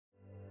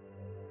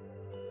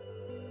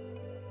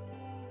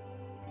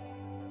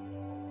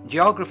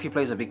Geography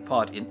plays a big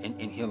part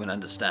in human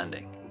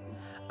understanding,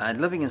 and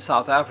living in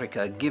South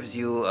Africa gives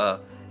you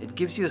it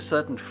gives you a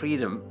certain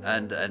freedom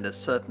and a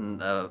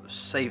certain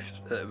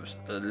safe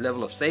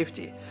level of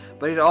safety,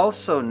 but it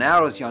also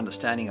narrows your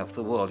understanding of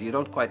the world. You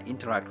don't quite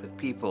interact with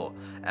people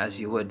as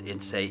you would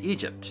in, say,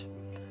 Egypt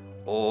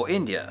or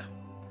India,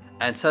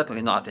 and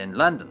certainly not in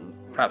London,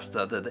 perhaps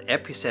the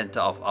epicenter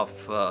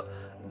of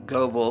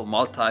global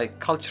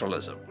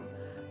multiculturalism.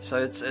 So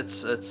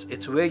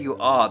it's where you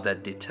are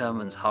that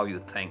determines how you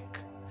think.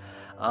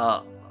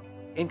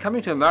 In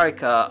coming to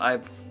America,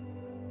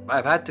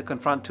 I've had to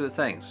confront two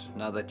things.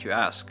 Now that you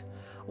ask,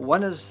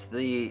 one is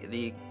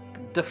the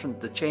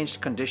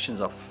changed conditions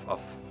of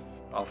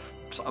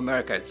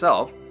America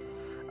itself,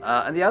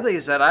 and the other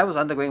is that I was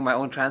undergoing my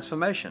own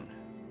transformation.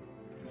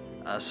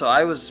 So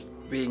I was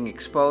being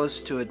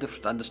exposed to a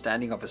different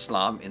understanding of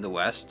Islam in the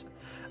West,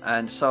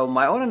 and so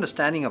my own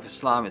understanding of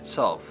Islam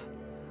itself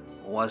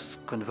was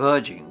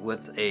converging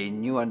with a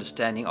new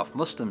understanding of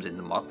Muslims in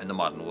the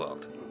modern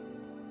world.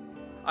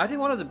 I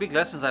think one of the big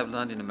lessons I've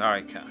learned in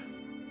America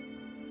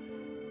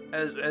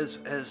is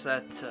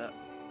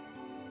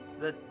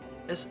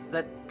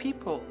that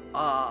people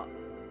are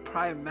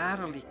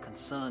primarily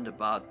concerned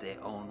about their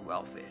own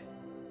welfare.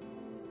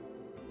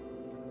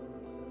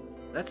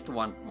 That's the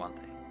one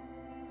thing.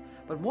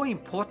 But more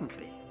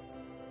importantly,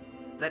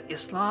 that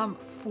Islam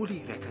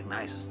fully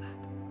recognizes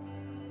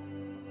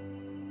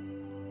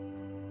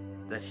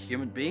that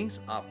human beings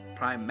are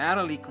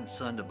primarily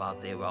concerned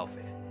about their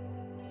welfare.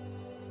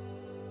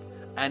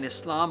 And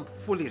Islam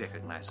fully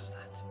recognizes that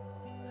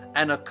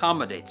and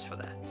accommodates for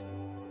that.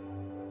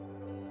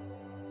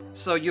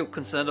 So you're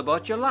concerned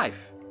about your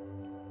life,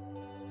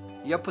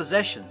 your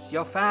possessions,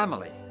 your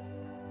family.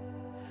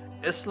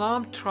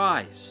 Islam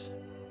tries,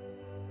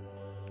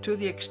 to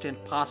the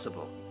extent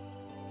possible,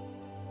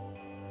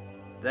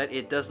 that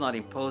it does not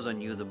impose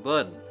on you the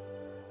burden.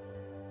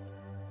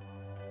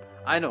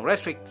 I know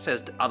rhetoric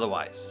says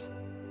otherwise.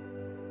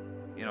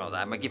 You know,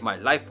 I'm going to give my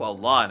life for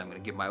Allah and I'm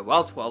going to give my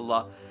wealth for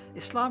Allah.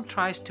 Islam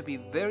tries to be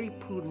very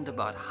prudent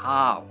about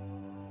how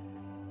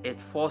it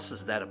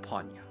forces that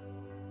upon you.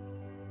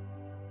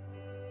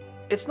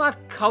 It's not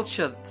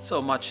culture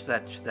so much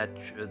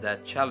that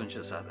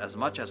challenges us as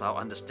much as our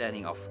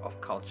understanding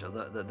of culture.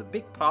 The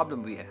big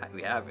problem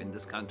we have in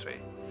this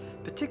country,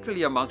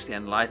 particularly amongst the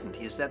enlightened,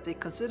 is that they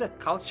consider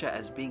culture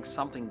as being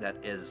something that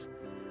is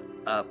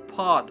a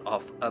part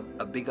of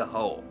a bigger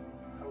whole,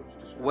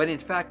 when in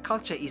fact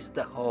culture is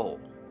the whole.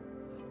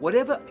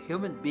 Whatever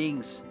human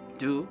beings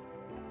do,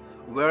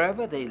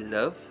 wherever they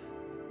live,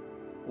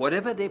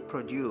 whatever they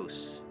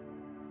produce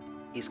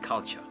is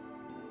culture.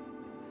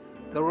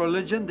 The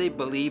religion they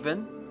believe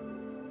in,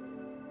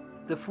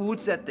 the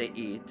foods that they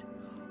eat,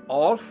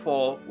 all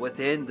fall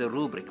within the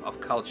rubric of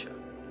culture.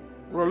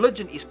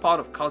 Religion is part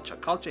of culture.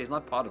 Culture is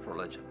not part of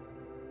religion.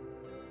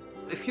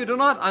 If you do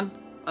not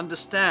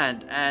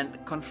understand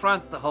and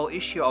confront the whole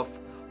issue of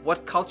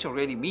what culture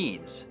really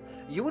means,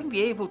 you wouldn't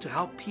be able to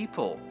help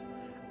people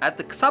at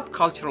the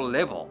subcultural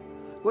level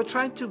who are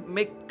trying to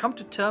come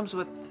to terms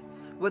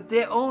with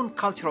their own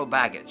cultural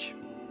baggage.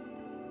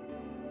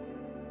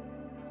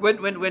 When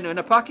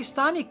a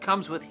Pakistani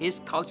comes with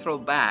his cultural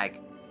bag,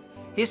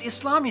 his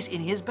Islam is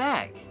in his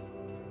bag.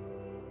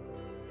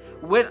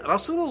 When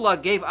Rasulullah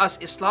gave us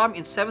Islam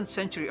in 7th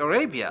century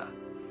Arabia,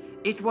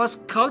 it was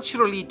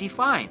culturally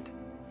defined.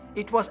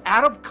 It was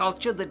Arab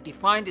culture that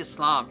defined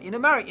Islam in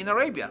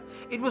Arabia.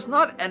 It was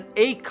not an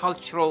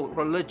acultural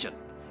religion.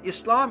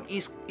 Islam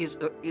is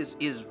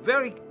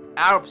very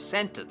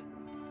Arab-centered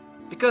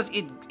because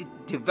it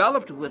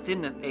developed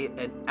within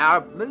an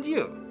Arab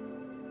milieu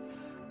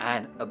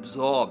and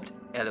absorbed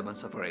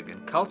elements of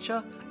Arabian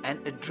culture and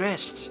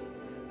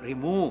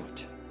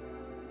removed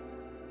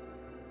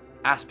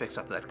aspects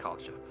of that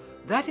culture.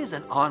 That is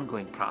an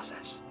ongoing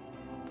process.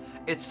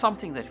 It's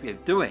something that we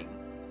are doing,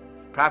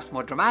 perhaps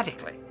more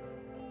dramatically,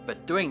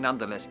 but doing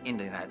nonetheless in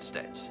the United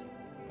States.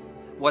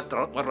 What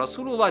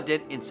Rasulullah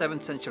did in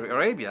 7th century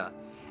Arabia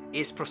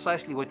is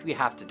precisely what we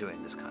have to do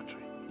in this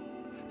country.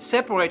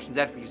 Separating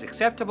that which is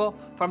acceptable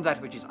from that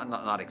which is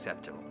not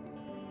acceptable.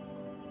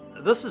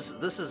 This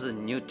is a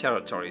new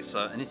territory,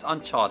 and it's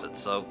uncharted,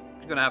 so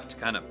we're going to have to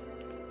kind of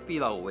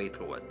feel our way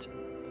through it.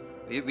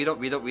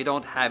 We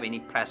don't have any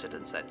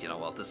precedents that,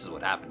 well, this is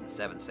what happened in the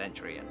 7th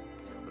century and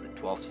or the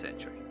 12th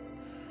century.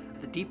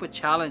 The deeper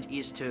challenge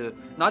is to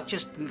not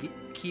just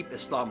keep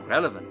Islam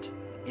relevant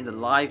in the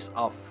lives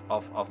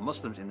of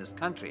Muslims in this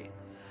country,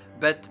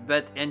 but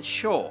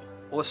ensure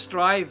or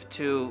strive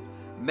to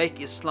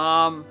make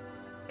Islam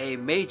a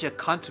major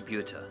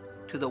contributor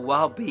to the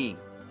well-being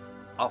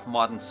of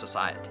modern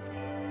society.